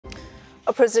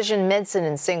Precision medicine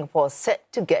in Singapore is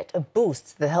set to get a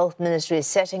boost. The Health Ministry is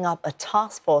setting up a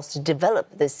task force to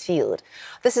develop this field.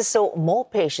 This is so more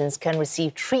patients can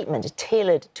receive treatment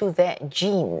tailored to their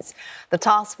genes. The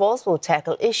task force will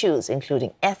tackle issues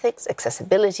including ethics,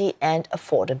 accessibility and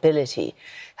affordability.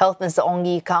 Health Minister Ong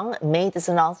Ye Kung made this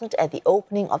announcement at the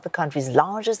opening of the country's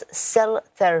largest cell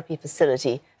therapy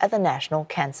facility at the National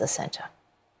Cancer Centre.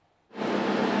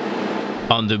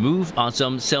 On the move are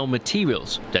some cell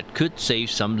materials that could save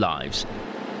some lives.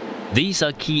 These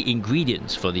are key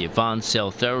ingredients for the Advanced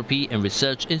Cell Therapy and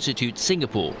Research Institute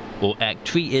Singapore, or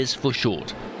ACT3IS for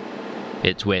short.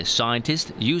 It's where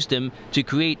scientists use them to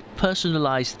create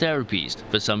personalized therapies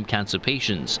for some cancer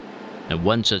patients. And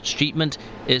one such treatment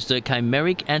is the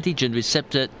chimeric antigen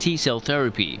receptor T-cell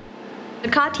therapy. The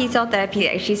CAR T-cell therapy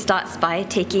actually starts by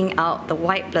taking out the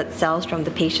white blood cells from the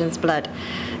patient's blood.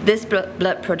 This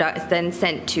blood product is then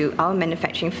sent to our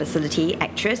manufacturing facility,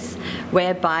 ACT3IS,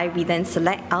 whereby we then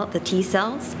select out the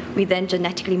T-cells. We then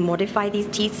genetically modify these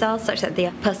T-cells such that they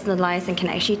are personalized and can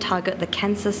actually target the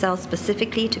cancer cells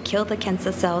specifically to kill the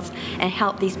cancer cells and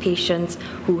help these patients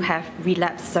who have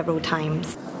relapsed several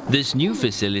times. This new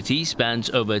facility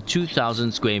spans over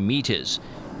 2,000 square meters.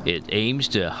 It aims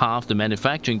to halve the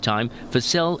manufacturing time for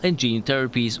cell and gene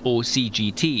therapies, or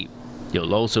CGT. It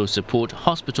will also support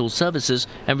hospital services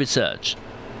and research.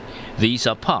 These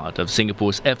are part of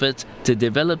Singapore's efforts to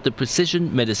develop the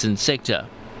precision medicine sector.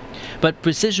 But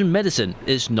precision medicine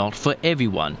is not for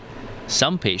everyone.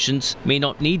 Some patients may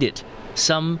not need it.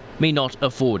 Some may not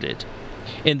afford it.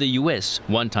 In the US,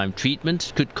 one-time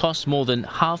treatment could cost more than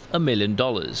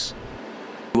 $500,000.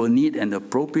 We will need an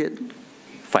appropriate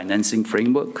financing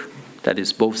framework that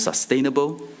is both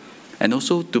sustainable and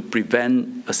also to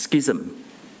prevent a schism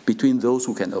between those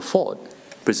who can afford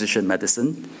precision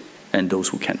medicine and those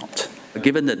who cannot.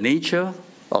 Given the nature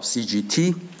of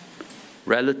CGT,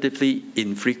 relatively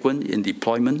infrequent in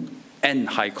deployment and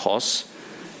high costs,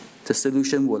 the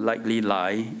solution will likely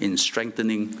lie in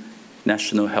strengthening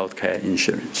national healthcare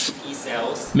insurance.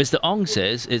 Mr. Ong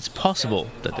says it's possible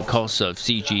that the cost of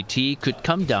CGT could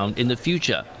come down in the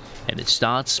future, and it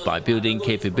starts by building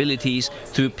capabilities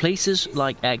through places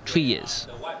like ACT3IS.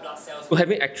 So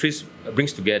having ACT3IS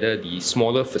brings together the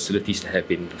smaller facilities that have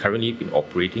currently been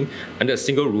operating under a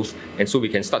single roof, and so we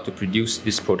can start to produce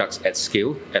these products at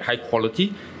scale, at high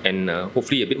quality, and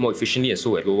hopefully a bit more efficiently and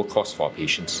so at lower cost for our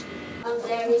patients.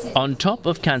 On top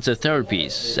of cancer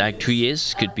therapies,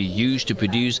 ACT3IS could be used to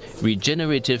produce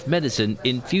regenerative medicine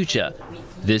in future.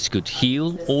 This could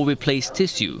heal or replace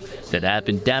tissue that have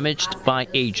been damaged by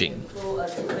aging.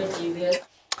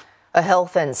 A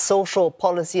health and social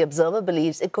policy observer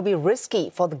believes it could be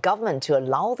risky for the government to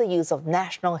allow the use of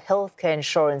national healthcare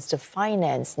insurance to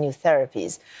finance new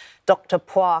therapies. Dr.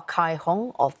 Phua Kai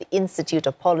Hong of the Institute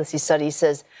of Policy Studies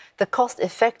says the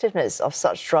cost-effectiveness of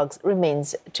such drugs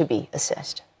remains to be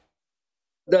assessed.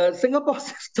 The Singapore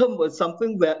system was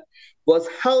something that was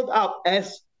held up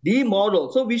as the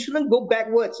model, so we shouldn't go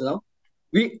backwards.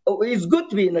 It's good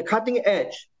to be in the cutting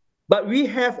edge, but we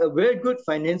have a very good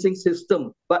financing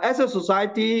system. But as a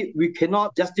society, we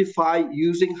cannot justify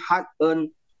using hard-earned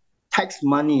tax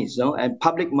monies and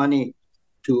public money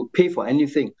to pay for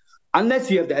anything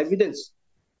unless you have the evidence.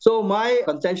 So my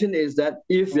contention is that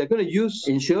if we are going to use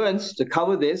insurance to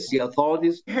cover this, the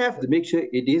authorities have to make sure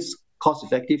it is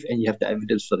cost-effective and you have the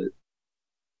evidence for it.